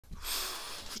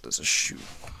There's a shoe.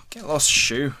 Get lost,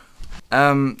 shoe.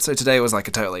 So today was like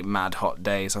a totally mad hot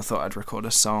day, so I thought I'd record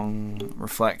a song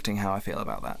reflecting how I feel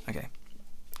about that. Okay.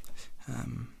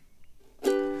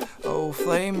 Oh,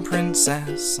 flame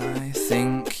princess, I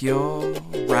think you're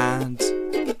rad.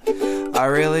 I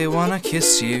really wanna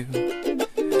kiss you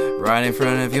right in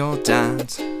front of your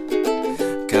dad.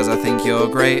 'Cause I think you're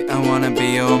great, I wanna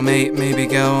be your mate. Maybe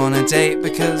go on a date,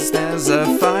 because there's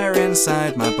a fire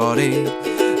inside my body.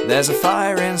 There's a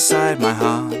fire inside my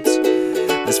heart.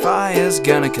 This fire's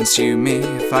gonna consume me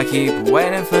if I keep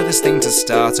waiting for this thing to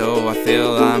start. Oh, I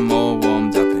feel I'm all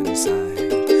warmed up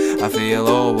inside. I feel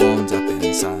all warmed up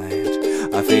inside.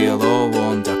 I feel all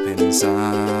warmed up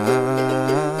inside.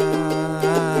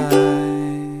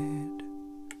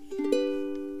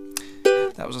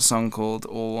 That was a song called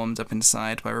All Warmed Up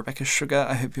Inside by Rebecca Sugar.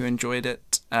 I hope you enjoyed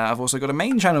it. I've also got a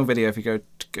main channel video if you go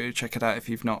check it out if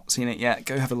you've not seen it yet.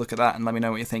 Go have a look at that and let me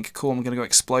know what you think. Cool, I'm gonna go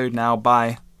explode now.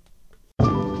 Bye.